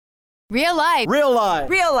Real life. Real life.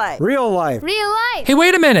 Real life. Real life. Real life. Hey,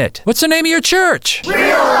 wait a minute. What's the name of your church?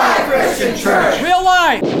 Real Life Christian Church. Real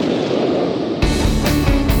life.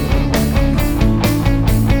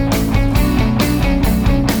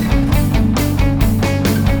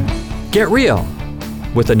 Get real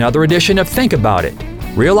with another edition of Think About It.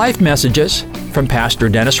 Real life messages from Pastor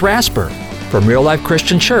Dennis Rasper from Real Life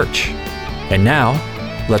Christian Church. And now,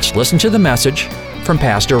 let's listen to the message from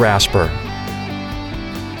Pastor Rasper.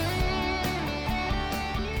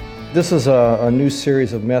 This is a new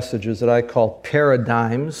series of messages that I call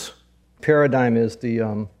Paradigms. Paradigm is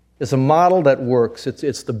a model that works.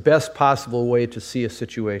 It's the best possible way to see a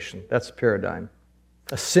situation. That's a paradigm.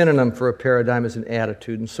 A synonym for a paradigm is an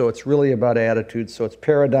attitude, and so it's really about attitudes. So it's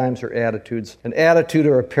paradigms or attitudes. An attitude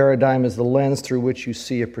or a paradigm is the lens through which you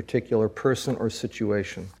see a particular person or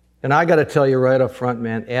situation. And I got to tell you right up front,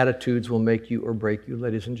 man, attitudes will make you or break you,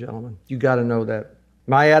 ladies and gentlemen. You got to know that.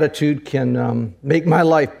 My attitude can make my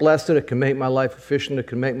life blessed, it can make my life efficient, it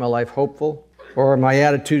can make my life hopeful, or my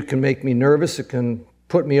attitude can make me nervous, it can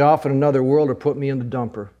put me off in another world or put me in the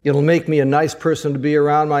dumper. It'll make me a nice person to be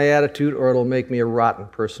around, my attitude, or it'll make me a rotten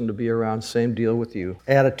person to be around. Same deal with you.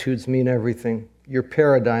 Attitudes mean everything. Your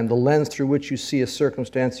paradigm, the lens through which you see a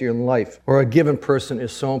circumstance in your life or a given person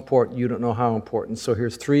is so important you don't know how important. So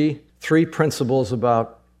here's three principles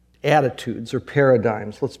about attitudes or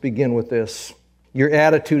paradigms. Let's begin with this. Your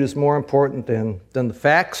attitude is more important than the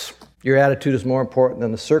facts. Your attitude is more important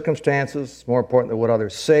than the circumstances. It's more important than what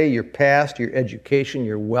others say, your past, your education,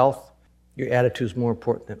 your wealth. Your attitude is more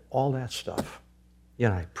important than all that stuff.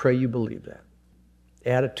 Yeah, I pray you believe that.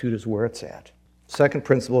 Attitude is where it's at. Second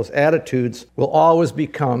principle is attitudes will always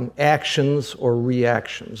become actions or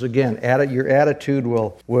reactions. Again, your attitude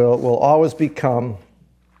will always become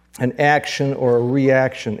an action or a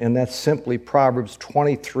reaction, and that's simply Proverbs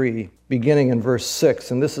 23, beginning in verse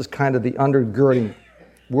 6. And this is kind of the undergirding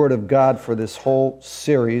word of God for this whole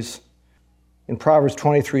series. In Proverbs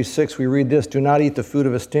 23:6, we read this: "Do not eat the food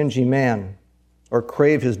of a stingy man, or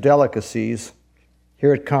crave his delicacies."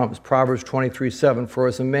 Here it comes, Proverbs 23:7, "For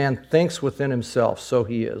as a man thinks within himself, so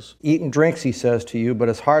he is. Eat and drinks, he says to you, but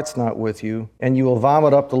his heart's not with you. And you will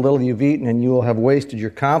vomit up the little you've eaten, and you will have wasted your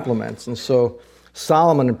compliments." And so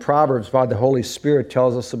Solomon in Proverbs by the Holy Spirit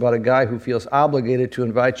tells us about a guy who feels obligated to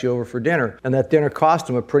invite you over for dinner. And that dinner cost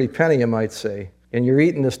him a pretty penny, you might say. And you're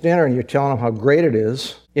eating this dinner and you're telling him how great it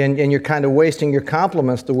is. And you're kind of wasting your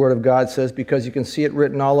compliments, the Word of God says, because you can see it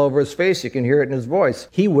written all over his face. You can hear it in his voice.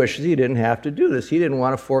 He wishes he didn't have to do this. He didn't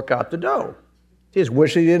want to fork out the dough. He just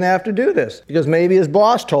wished he didn't have to do this. Because maybe his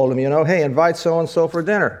boss told him, hey, invite so-and-so for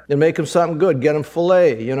dinner. And make him something good. Get him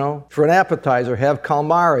filet, For an appetizer, have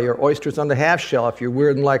calamari or oysters on the half shell if you're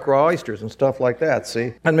weird and like raw oysters and stuff like that,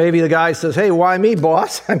 see? And maybe the guy says, "Hey, why me,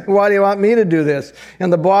 boss? Why do you want me to do this?"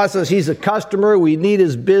 And the boss says, "He's a customer. We need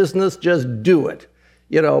his business. Just do it.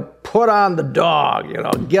 Put on the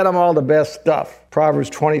dog, get him all the best stuff." Proverbs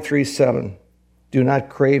 23:7. "Do not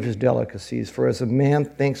crave his delicacies, for as a man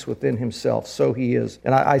thinks within himself, so he is."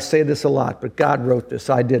 And I say this a lot, but God wrote this.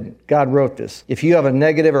 I didn't. God wrote this. If you have a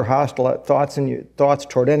negative or hostile thoughts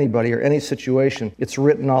toward anybody or any situation, it's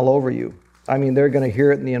written all over you. They're going to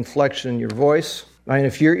hear it in the inflection in your voice.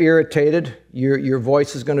 If you're irritated, your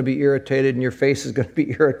voice is going to be irritated and your face is going to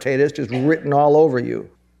be irritated. It's just written all over you.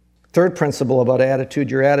 Third principle about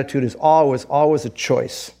attitude, your attitude is always a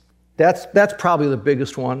choice. That's probably the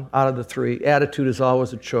biggest one out of the three. Attitude is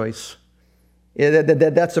always a choice.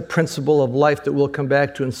 That's a principle of life that we'll come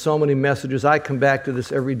back to in so many messages. I come back to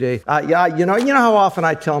this every day. You know how often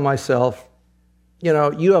I tell myself, you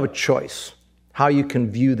have a choice how you can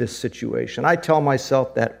view this situation. I tell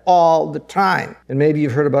myself that all the time. And maybe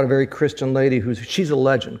you've heard about a very Christian lady she's a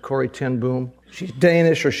legend, Corrie ten Boom. She's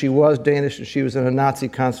Danish, or she was Danish, and she was in a Nazi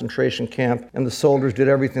concentration camp, and the soldiers did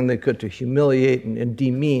everything they could to humiliate and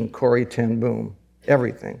demean Corrie ten Boom.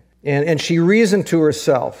 Everything. And she reasoned to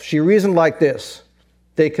herself. She reasoned like this: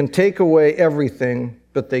 "They can take away everything,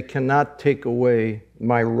 but they cannot take away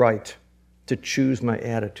my right to choose my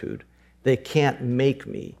attitude. They can't make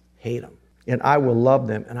me hate them. And I will love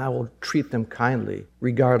them, and I will treat them kindly,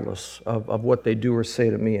 regardless of what they do or say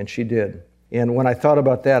to me." And she did. And when I thought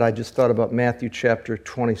about that, I just thought about Matthew chapter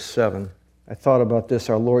 27. I thought about this: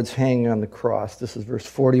 our Lord's hanging on the cross. This is verse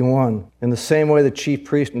 41. "In the same way the chief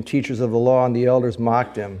priests and teachers of the law and the elders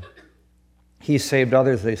mocked him. He saved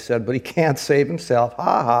others, they said, but he can't save himself.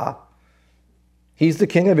 Ha ha. He's the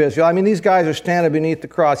king of Israel." These guys are standing beneath the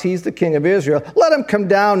cross. He's the king of Israel. Let him come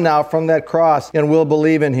down now from that cross and we'll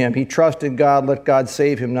believe in him. He trusted God. Let God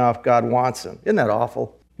save him now if God wants him. Isn't that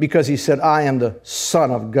awful? because he said, I am the Son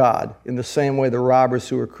of God. In the same way, the robbers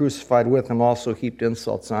who were crucified with him also heaped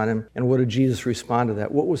insults on him. And what did Jesus respond to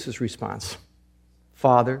that? What was his response?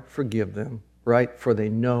 Father, forgive them, right? For they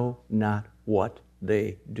know not what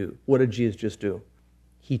they do. What did Jesus just do?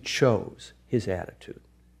 He chose his attitude.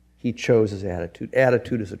 He chose his attitude.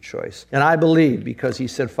 Attitude is a choice. And I believe because he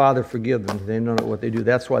said, Father, forgive them, they know not what they do.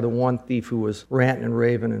 That's why the one thief who was ranting and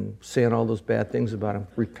raving and saying all those bad things about him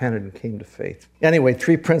repented and came to faith. Anyway,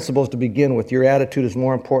 3 principles to begin with. Your attitude is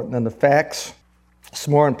more important than the facts. It's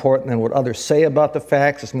more important than what others say about the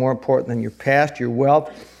facts. It's more important than your past, your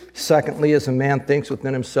wealth. Secondly, as a man thinks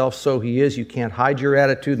within himself, so he is. You can't hide your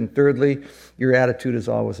attitude. And thirdly, your attitude is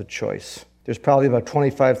always a choice. There's probably about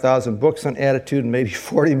 25,000 books on attitude and maybe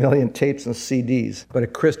 40 million tapes and CDs. But a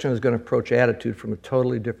Christian is going to approach attitude from a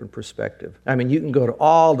totally different perspective. I mean, you can go to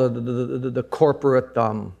all the corporate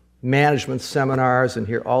management seminars and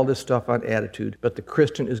hear all this stuff on attitude, but the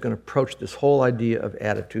Christian is going to approach this whole idea of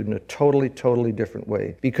attitude in a totally, totally different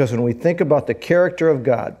way. Because when we think about the character of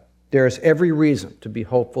God, there is every reason to be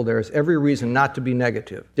hopeful. There is every reason not to be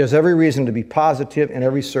negative. There's every reason to be positive in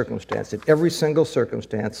every circumstance, in every single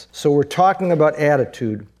circumstance. So we're talking about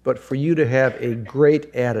attitude, but for you to have a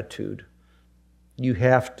great attitude, you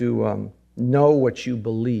have to know what you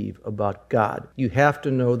believe about God. You have to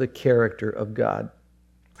know the character of God.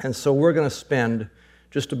 And so we're going to spend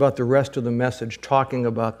just about the rest of the message talking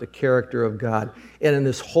about the character of God. And in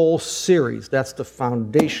this whole series, that's the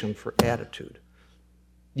foundation for attitude.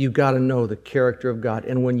 You've got to know the character of God.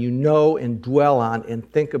 And when you know and dwell on and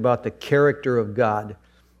think about the character of God,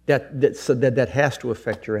 that has to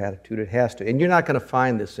affect your attitude. It has to. And you're not going to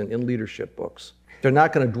find this in leadership books. They're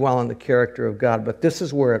not going to dwell on the character of God, but this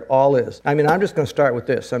is where it all is. I mean, I'm just going to start with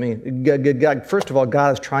this. I mean, God, first of all,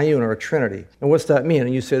 God is triune or a trinity. And what's that mean?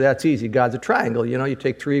 And you say, that's easy. God's a triangle. You know, you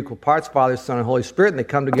take 3 equal parts, Father, Son, and Holy Spirit, and they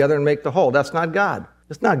come together and make the whole. That's not God.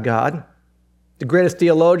 It's not God. The greatest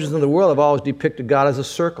theologians in the world have always depicted God as a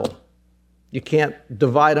circle. You can't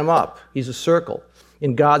divide him up. He's a circle.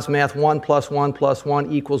 In God's math, 1 + 1 +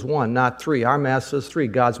 1 = 1, not 3. Our math says 3.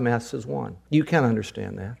 God's math says 1. You can't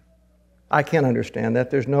understand that. I can't understand that.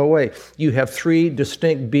 There's no way. You have 3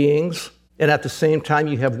 distinct beings, and at the same time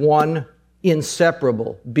you have one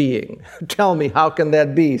inseparable being. Tell me, how can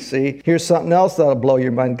that be? See, here's something else that'll blow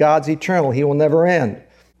your mind. God's eternal. He will never end.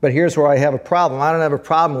 But here's where I have a problem. I don't have a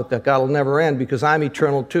problem with that. God will never end because I'm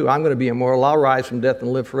eternal too. I'm going to be immortal. I'll rise from death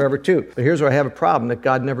and live forever too. But here's where I have a problem, that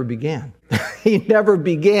God never began. He never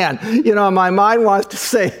began. You know, my mind wants to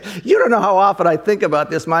say, you don't know how often I think about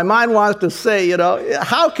this. My mind wants to say, you know,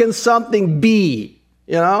 how can something be,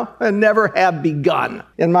 you know, and never have begun?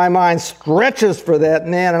 And my mind stretches for that,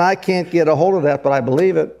 man, and I can't get a hold of that, but I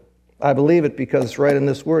believe it. I believe it because it's right in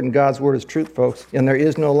this word, and God's word is truth, folks. And there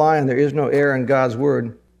is no lie and there is no error in God's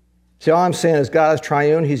word. See, all I'm saying is God is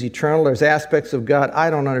triune, he's eternal. There's aspects of God I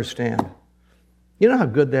don't understand. You know how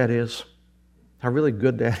good that is? How really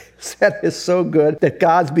good that is? That is so good that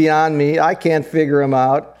God's beyond me. I can't figure him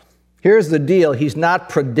out. Here's the deal. He's not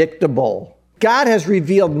predictable. God has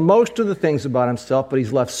revealed most of the things about himself, but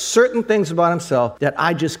he's left certain things about himself that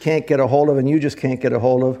I just can't get a hold of and you just can't get a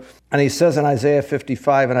hold of. And he says in Isaiah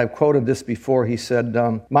 55, and I've quoted this before, he said,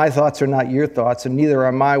 my thoughts are not your thoughts, and neither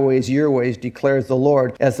are my ways your ways, declares the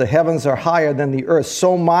Lord. As the heavens are higher than the earth,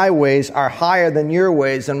 so my ways are higher than your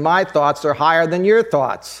ways, and my thoughts are higher than your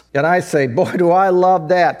thoughts. And I say, boy, do I love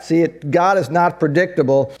that. See, God is not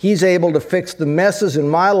predictable. He's able to fix the messes in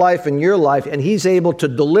my life and your life, and he's able to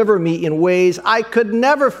deliver me in ways I could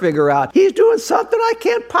never figure out. He's doing something I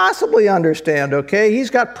can't possibly understand, okay? He's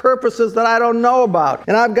got purposes that I don't know about,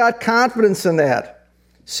 and I've got confidence in that.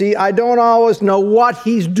 See, I don't always know what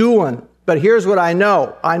he's doing, but here's what I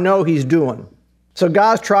know. I know he's doing. So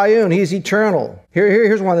God's triune. He's eternal.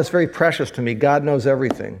 Here's one that's very precious to me. God knows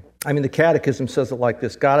everything. I mean, the Catechism says it like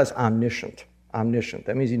this. God is omniscient. Omniscient.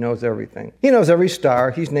 That means he knows everything. He knows every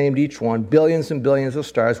star. He's named each one. Billions and billions of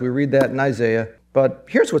stars. We read that in Isaiah. But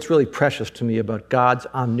here's what's really precious to me about God's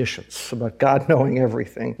omniscience, about God knowing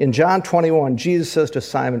everything. In John 21, Jesus says to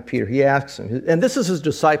Simon Peter, he asks him, and this is his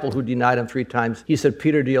disciple who denied him 3 times. He said,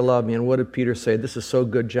 Peter, do you love me? And what did Peter say? This is so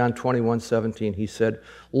good. John 21:17. He said,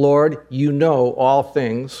 Lord, you know all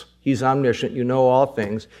things. He's omniscient. You know all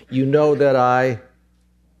things. You know that I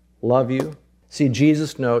love you. See,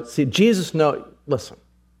 Jesus knows. Listen.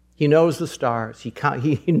 He knows the stars. He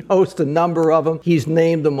knows the number of them. He's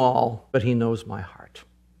named them all. But he knows my heart.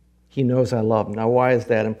 He knows I love him. Now, why is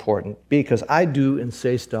that important? Because I do and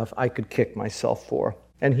say stuff I could kick myself for.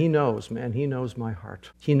 And he knows, man. He knows my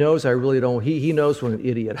heart. He knows I really don't. He knows what an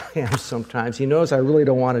idiot I am sometimes. He knows I really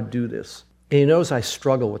don't want to do this. And he knows I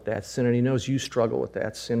struggle with that sin, and he knows you struggle with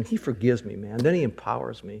that sin. He forgives me, man. Then he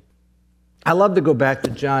empowers me. I love to go back to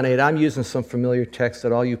John 8. I'm using some familiar text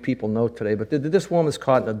that all you people know today, but this woman's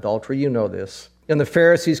caught in adultery. You know this. And the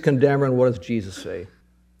Pharisees condemn her, and what does Jesus say?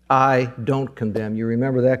 I don't condemn you.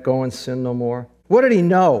 Remember that? Go and sin no more. What did he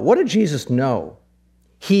know? What did Jesus know?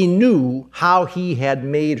 He knew how he had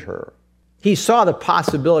made her. He saw the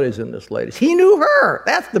possibilities in this lady. He knew her.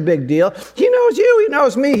 That's the big deal. He knows you. He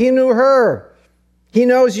knows me. He knew her. He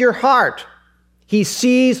knows your heart. He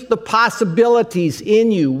sees the possibilities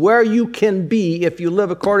in you, where you can be if you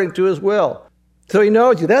live according to his will. So he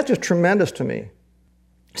knows you. That's just tremendous to me.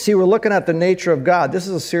 See, we're looking at the nature of God. This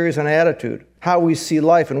is a series on attitude, how we see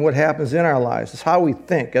life and what happens in our lives. It's how we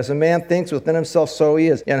think. As a man thinks within himself, so he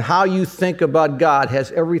is. And how you think about God has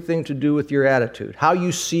everything to do with your attitude. How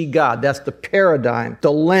you see God, that's the paradigm,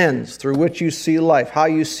 the lens through which you see life. How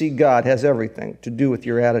you see God has everything to do with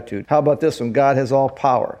your attitude. How about this one? God has all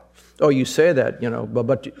power. Oh, you say that,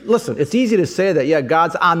 but listen, it's easy to say that. Yeah,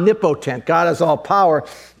 God's omnipotent. God has all power.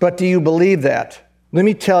 But do you believe that? Let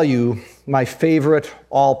me tell you my favorite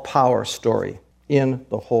all-power story in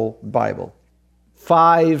the whole Bible.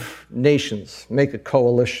 5 nations make a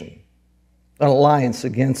coalition, an alliance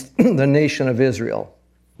against the nation of Israel.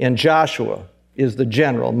 And Joshua is the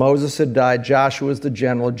general. Moses had died. Joshua is the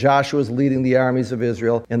general. Joshua is leading the armies of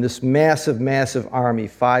Israel. And this massive, massive army,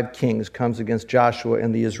 5 kings, comes against Joshua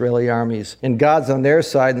and the Israeli armies. And God's on their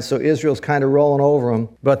side, and so Israel's kind of rolling over them.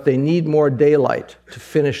 But they need more daylight to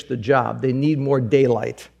finish the job. They need more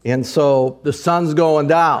daylight. And so the sun's going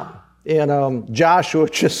down. And Joshua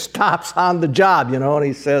just stops on the job, and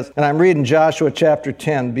he says, and I'm reading Joshua chapter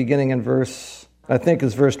 10, beginning in verse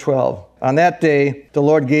 12. On that day, the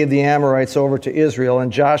Lord gave the Amorites over to Israel,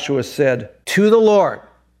 and Joshua said to the Lord,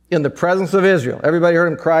 in the presence of Israel, everybody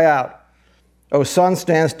heard him cry out, O sun,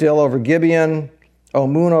 stand still over Gibeon, O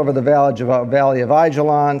moon, over the valley of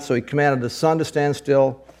Ajalon. So he commanded the sun to stand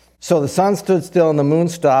still. So the sun stood still and the moon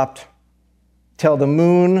stopped, till the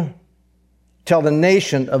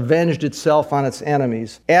nation avenged itself on its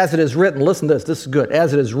enemies. As it is written, listen to this is good.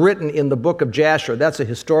 As it is written in the book of Jasher, that's a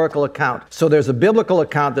historical account. So there's a biblical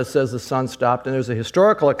account that says the sun stopped, and there's a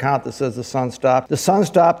historical account that says the sun stopped. The sun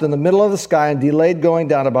stopped in the middle of the sky and delayed going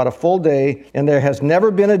down about a full day, and there has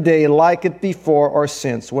never been a day like it before or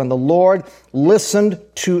since. When the Lord listened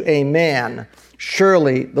to a man,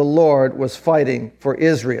 surely the Lord was fighting for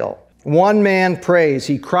Israel. One man prays.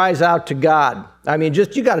 He cries out to God.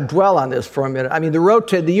 You got to dwell on this for a minute.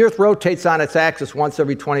 The earth rotates on its axis once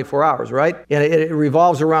every 24 hours, right? And it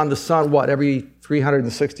revolves around the sun, every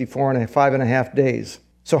 365.5 days.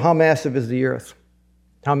 So how massive is the earth?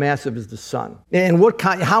 How massive is the sun? And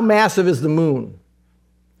how massive is the moon?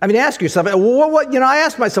 Ask yourself, I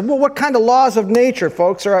ask myself, what kind of laws of nature,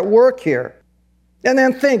 folks, are at work here? And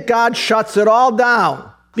then think, God shuts it all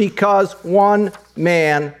down because one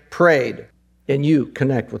man prayed. And you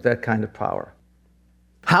connect with that kind of power.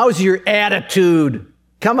 How's your attitude?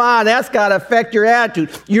 Come on, that's got to affect your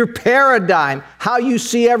attitude. Your paradigm, how you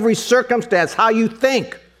see every circumstance, how you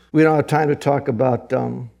think. We don't have time to talk about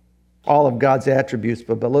all of God's attributes,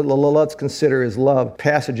 but let's consider his love.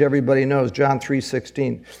 Passage everybody knows, John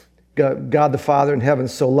 3:16. God the Father in heaven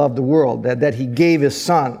so loved the world that he gave his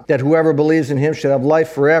Son, that whoever believes in him should have life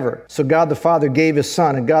forever. So God the Father gave his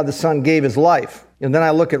Son, and God the Son gave his life. And then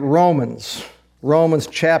I look at Romans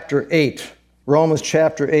chapter 8. Romans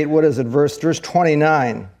chapter 8, what is it? Verse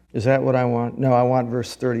 29. Is that what I want? No, I want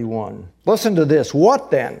verse 31. Listen to this.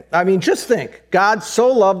 What then? Just think. God so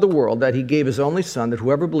loved the world that he gave his only Son, that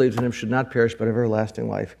whoever believes in him should not perish but have everlasting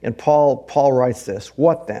life. And Paul writes this.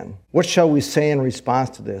 What then? What shall we say in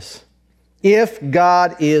response to this? If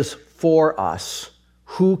God is for us,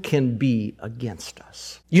 who can be against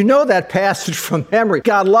us? You know that passage from memory.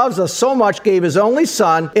 God loves us so much, gave his only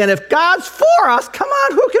Son, and if God's for us, come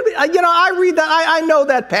on, who can be? I read that, I know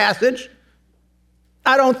that passage.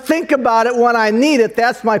 I don't think about it when I need it.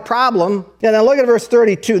 That's my problem. And then look at verse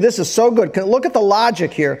 32. This is so good. Look at the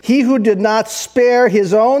logic here. He who did not spare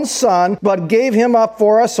his own Son, but gave him up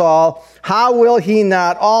for us all, how will he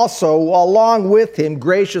not also, along with him,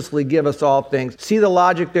 graciously give us all things? See the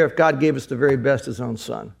logic there? If God gave us the very best, his own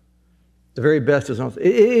Son. The very best his own Son.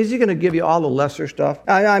 Is he going to give you all the lesser stuff?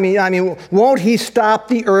 Won't he stop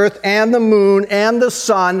the earth and the moon and the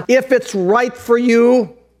sun if it's right for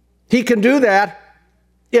you? He can do that.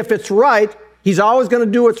 If it's right, he's always going to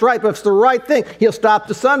do what's right. But if it's the right thing, he'll stop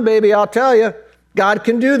the sun, baby, I'll tell you. God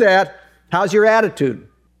can do that. How's your attitude?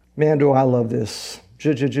 Man, do I love this.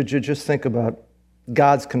 Just think about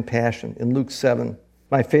God's compassion in Luke 7.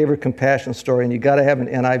 My favorite compassion story, and you got to have an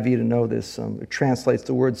NIV to know this. It translates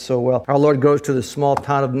the words so well. Our Lord goes to the small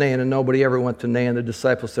town of Nain, and nobody ever went to Nain. The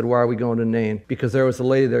disciples said, "Why are we going to Nain?" Because there was a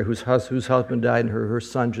lady there whose husband died, and her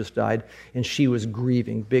son just died, and she was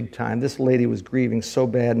grieving big time. This lady was grieving so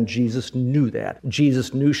bad, and Jesus knew that.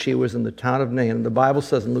 Jesus knew she was in the town of Nain. And the Bible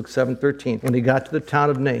says in Luke 7:13, when he got to the town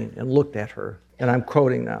of Nain and looked at her, and I'm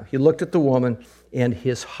quoting now, he looked at the woman, and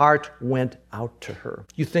his heart went out to her.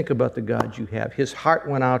 You think about the God you have. His heart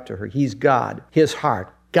went out to her. He's God. His heart.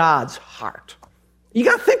 God's heart. You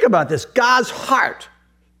got to think about this. God's heart.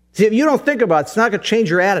 See, if you don't think about it, it's not going to change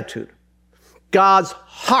your attitude. God's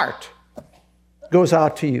heart goes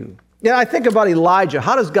out to you. Yeah, I think about Elijah.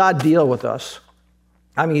 How does God deal with us?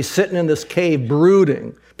 I mean, he's sitting in this cave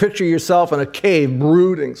brooding. Picture yourself in a cave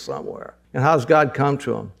brooding somewhere. And how does God come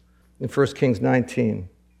to him? In 1 Kings 19.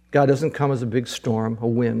 God doesn't come as a big storm, a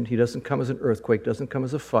wind. He doesn't come as an earthquake, doesn't come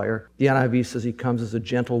as a fire. The NIV says he comes as a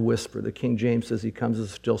gentle whisper. The King James says he comes as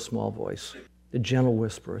a still small voice. The gentle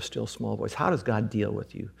whisper, a still small voice. How does God deal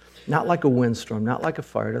with you? Not like a windstorm, not like a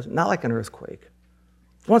fire, not like an earthquake.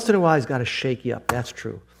 Once in a while he's got to shake you up, that's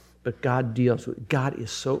true. But God deals with it. God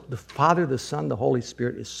is so, the Father, the Son, the Holy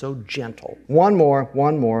Spirit is so gentle. One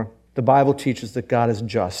more. The Bible teaches that God is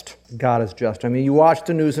just. God is just. I mean, you watch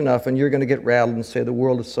the news enough and you're going to get rattled and say the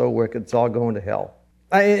world is so wicked, it's all going to hell.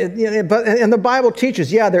 And the Bible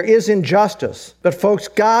teaches, there is injustice. But folks,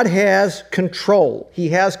 God has control. He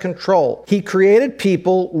has control. He created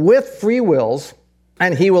people with free wills,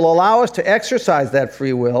 and he will allow us to exercise that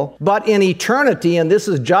free will. But in eternity, and this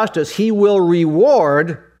is justice, he will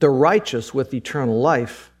reward the righteous with eternal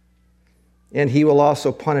life. And he will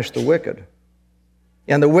also punish the wicked.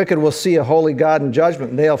 And the wicked will see a holy God in judgment,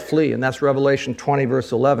 and they'll flee. And that's Revelation 20,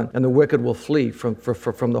 verse 11. And the wicked will flee from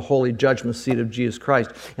the holy judgment seat of Jesus Christ.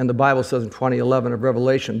 And the Bible says in 20:11 of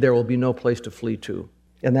Revelation, there will be no place to flee to.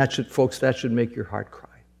 And that should make your heart cry.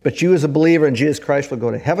 But you as a believer in Jesus Christ will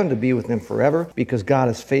go to heaven to be with him forever, because God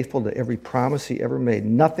is faithful to every promise he ever made.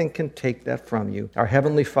 Nothing can take that from you. Our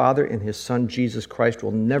Heavenly Father and his Son, Jesus Christ,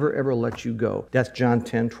 will never, ever let you go. That's John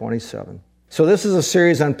 10:27. So this is a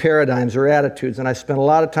series on paradigms or attitudes, and I spent a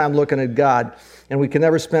lot of time looking at God, and we can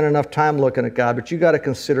never spend enough time looking at God, but you got to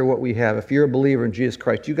consider what we have. If you're a believer in Jesus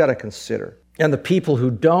Christ, you got to consider. And the people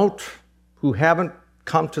who haven't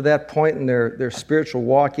come to that point in their spiritual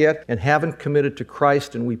walk yet and haven't committed to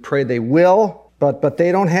Christ, and we pray they will, but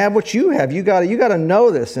they don't have what you have. You got to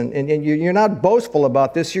know this, and you're not boastful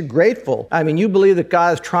about this. You're grateful. I mean, you believe that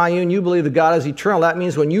God is triune. You believe that God is eternal. That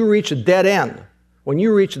means when you reach a dead end, what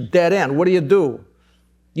do?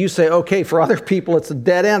 You say, okay, for other people it's a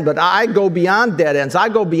dead end, but I go beyond dead ends. I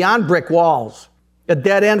go beyond brick walls. A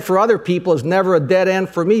dead end for other people is never a dead end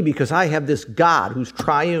for me, because I have this God who's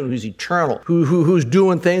triune, who's eternal, who's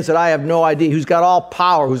doing things that I have no idea, who's got all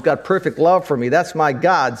power, who's got perfect love for me. That's my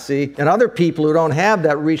God, see? And other people who don't have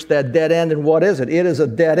that reach that dead end, and what is it? It is a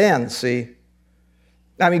dead end, see?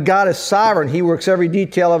 I mean, God is sovereign. He works every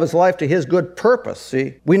detail of his life to his good purpose,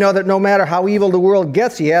 see? We know that no matter how evil the world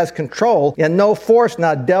gets, he has control, and no force,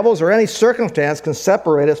 not devils or any circumstance, can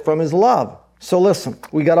separate us from his love. So listen,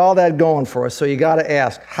 we got all that going for us, so you got to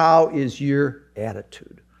ask, how is your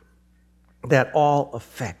attitude? That all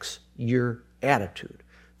affects your attitude.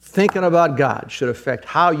 Thinking about God should affect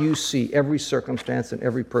how you see every circumstance and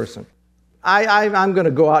every person. I'm going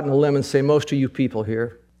to go out on a limb and say most of you people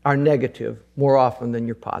here are negative more often than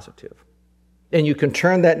you're positive. And you can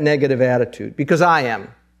turn that negative attitude, because I am,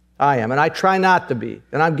 and I try not to be,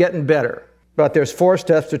 and I'm getting better. But there's 4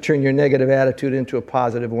 steps to turn your negative attitude into a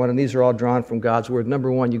positive one, and these are all drawn from God's Word.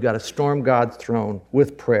 Number 1, you've got to storm God's throne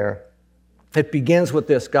with prayer. It begins with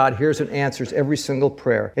this: God hears and answers every single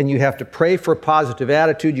prayer. And you have to pray for a positive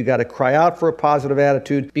attitude. You've got to cry out for a positive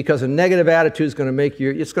attitude, because a negative attitude is going to make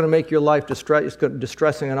your life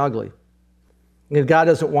distressing and ugly. And God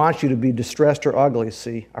doesn't want you to be distressed or ugly,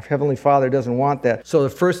 see? Our Heavenly Father doesn't want that. So the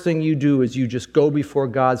first thing you do is you just go before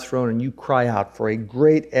God's throne and you cry out for a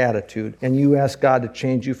great attitude, and you ask God to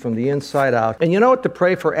change you from the inside out. And you know what to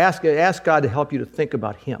pray for? Ask God to help you to think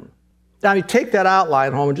about him. Now, you take that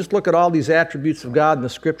outline home and just look at all these attributes of God in the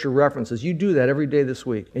Scripture references. You do that every day this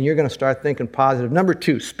week, and you're going to start thinking positive. Number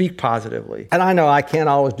 2, speak positively. And I know I can't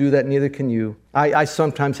always do that, neither can you. I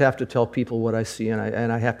sometimes have to tell people what I see, and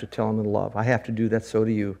I have to tell them in love. I have to do that, so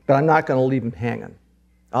do you. But I'm not going to leave them hanging.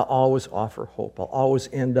 I'll always offer hope. I'll always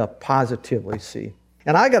end up positively, see?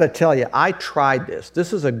 And I got to tell you, I tried this.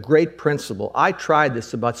 This is a great principle. I tried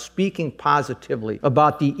this about speaking positively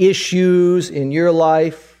about the issues in your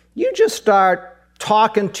life. You just start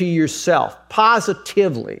talking to yourself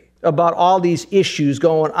positively. about all these issues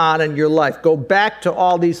going on in your life. Go back to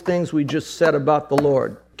all these things we just said about the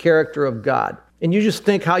Lord, character of God. And you just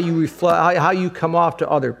think how you reflect, how you come off to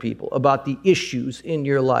other people about the issues in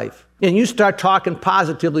your life. And you start talking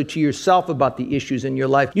positively to yourself about the issues in your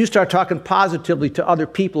life. You start talking positively to other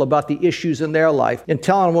people about the issues in their life and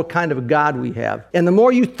telling them what kind of a God we have. And the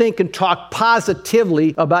more you think and talk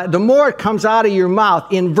positively about it, the more it comes out of your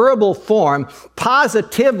mouth in verbal form,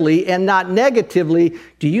 positively and not negatively.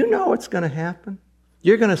 Do you know what's going to happen?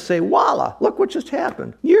 You're going to say, voila, look what just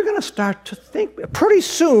happened. You're going to start to think. Pretty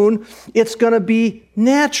soon, it's going to be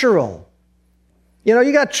natural. You know,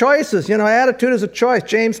 you got choices. You know, attitude is a choice.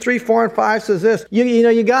 James 3, 4, and 5 says this.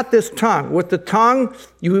 You got this tongue. With the tongue,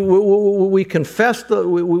 we confess,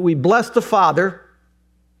 we bless the Father,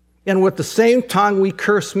 and with the same tongue, we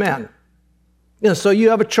curse men. You know, so you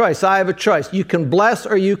have a choice. I have a choice. You can bless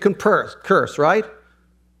or you can curse, right?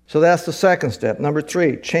 So that's the second step. Number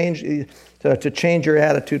 3, to change your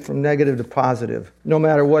attitude from negative to positive. No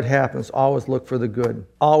matter what happens, always look for the good.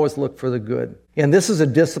 Always look for the good. And this is a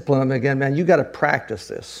discipline. Again, man, you got to practice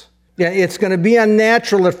this. Yeah, it's going to be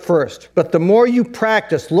unnatural at first, but the more you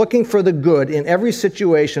practice looking for the good in every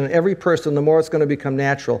situation, every person, the more it's going to become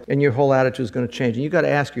natural, and your whole attitude is going to change. And you got to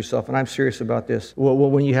ask yourself, and I'm serious about this,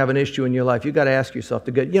 when you have an issue in your life, you got to ask yourself,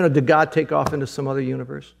 did God take off into some other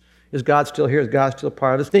universe? Is God still here? Is God still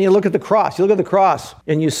part of this? Then you look at the cross. You look at the cross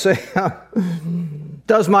and you say,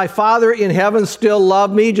 does my Father in heaven still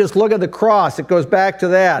love me? Just look at the cross. It goes back to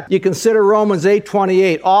that. You consider Romans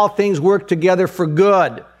 8:28. All things work together for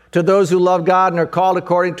good to those who love God and are called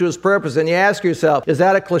according to His purpose. And you ask yourself, is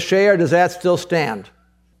that a cliche or does that still stand?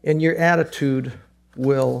 And your attitude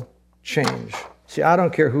will change. See, I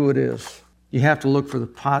don't care who it is. You have to look for the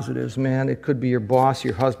positives, man. It could be your boss,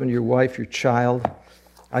 your husband, your wife, your child.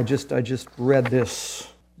 I just read this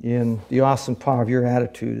in The Awesome Power of Your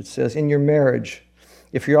Attitude. It says, in your marriage,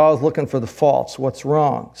 if you're always looking for the faults, what's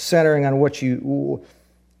wrong, centering on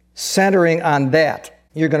that,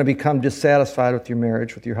 you're going to become dissatisfied with your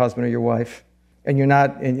marriage, with your husband or your wife. And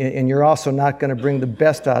you're also not going to bring the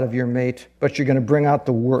best out of your mate, but you're going to bring out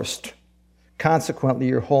the worst. Consequently,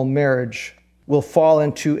 your whole marriage will fall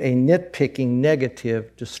into a nitpicking,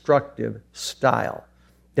 negative, destructive style.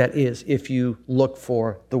 That is, if you look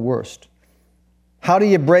for the worst. How do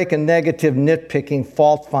you break a negative, nitpicking,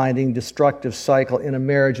 fault-finding, destructive cycle in a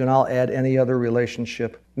marriage, and I'll add any other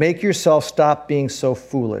relationship? Make yourself stop being so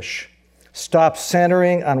foolish. Stop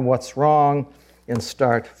centering on what's wrong and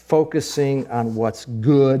start focusing on what's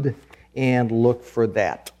good and look for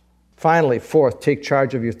that. Finally, fourth, take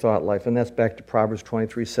charge of your thought life, and that's back to Proverbs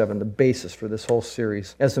 23:7, the basis for this whole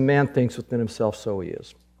series. As a man thinks within himself, so he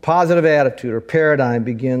is. Positive attitude or paradigm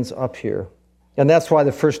begins up here. And that's why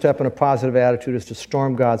the first step in a positive attitude is to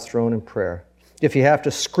storm God's throne in prayer. If you have to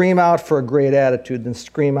scream out for a great attitude, then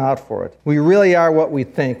scream out for it. We really are what we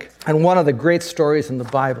think. And one of the great stories in the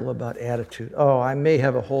Bible about attitude. Oh, I may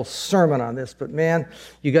have a whole sermon on this, but man,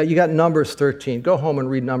 you got Numbers 13. Go home and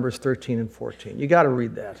read Numbers 13 and 14. You got to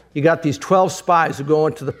read that. You got these 12 spies who go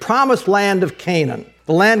into the promised land of Canaan,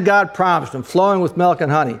 the land God promised them, flowing with milk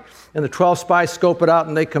and honey. And the 12 spies scope it out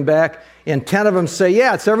and they come back, and 10 of them say,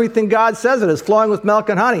 yeah, it's everything God says it is, flowing with milk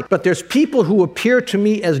and honey. But there's people who appear to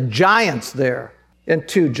me as giants there. And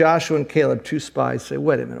 2, Joshua and Caleb, 2 spies, say,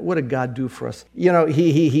 wait a minute, what did God do for us? You know,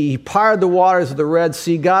 he parted the waters of the Red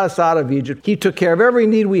Sea, got us out of Egypt. He took care of every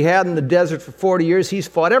need we had in the desert for 40 years. He's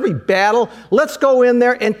fought every battle. Let's go in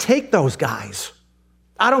there and take those guys.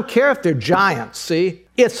 I don't care if they're giants, see?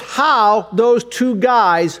 It's how those 2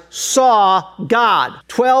 guys saw God.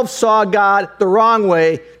 12 saw God the wrong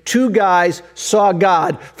way. 2 guys saw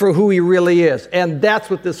God for who He really is. And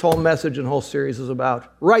that's what this whole message and whole series is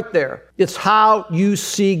about. Right there. It's how you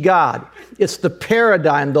see God. It's the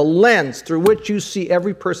paradigm, the lens through which you see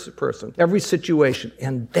every person, every situation.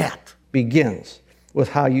 And that begins with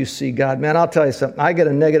how you see God. Man, I'll tell you something. I get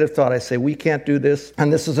a negative thought. I say, we can't do this.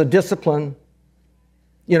 And this is a discipline.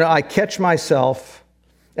 You know, I catch myself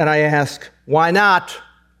and I ask, why not?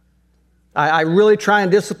 I really try and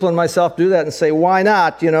discipline myself to do that and say, why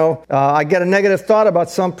not? You know, I get a negative thought about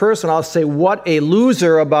some person. I'll say, what a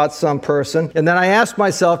loser about some person. And then I ask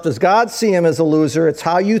myself, does God see him as a loser? It's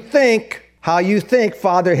how you think. How you think.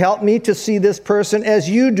 Father, help me to see this person as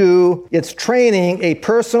you do. It's training, a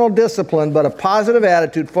personal discipline, but a positive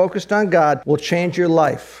attitude focused on God will change your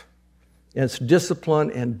life. And it's discipline,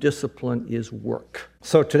 and discipline is work.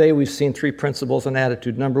 So today we've seen 3 principles on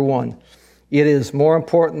attitude. Number 1, it is more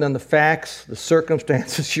important than the facts, the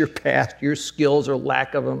circumstances, your past, your skills or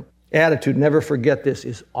lack of them. Attitude, never forget this,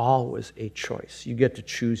 is always a choice. You get to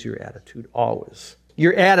choose your attitude, always.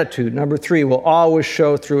 Your attitude, number 3, will always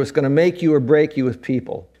show through. It's going to make you or break you with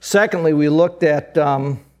people. Secondly, we looked at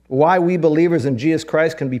why we believers in Jesus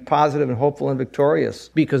Christ can be positive and hopeful and victorious,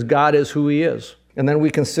 because God is who He is. And then we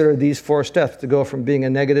consider these 4 steps to go from being a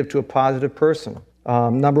negative to a positive person.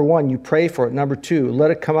 Number 1, you pray for it. Number 2,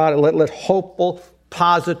 let it come out. Let hopeful,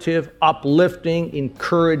 positive, uplifting,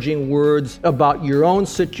 encouraging words about your own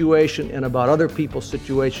situation and about other people's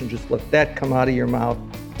situation. Just let that come out of your mouth.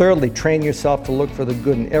 Thirdly, train yourself to look for the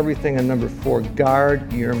good in everything. And number 4,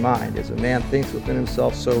 guard your mind. As a man thinks within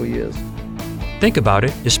himself, so he is. Think About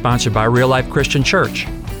It is sponsored by Real Life Christian Church.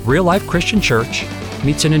 Real Life Christian Church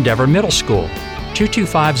meets in Endeavor Middle School,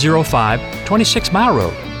 22505 26 Mile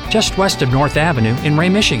Road, just west of North Avenue in Ray,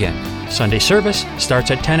 Michigan. Sunday service starts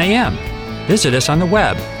at 10 a.m. Visit us on the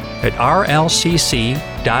web at rlcc.us.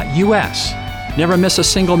 Never miss a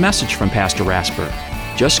single message from Pastor Rasper.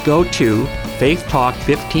 Just go to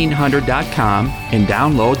faithtalk1500.com and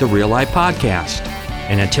download the Real Life Podcast.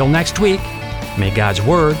 And until next week, may God's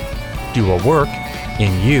Word do a work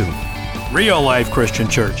in you. Real Life Christian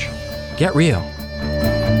Church. Get real.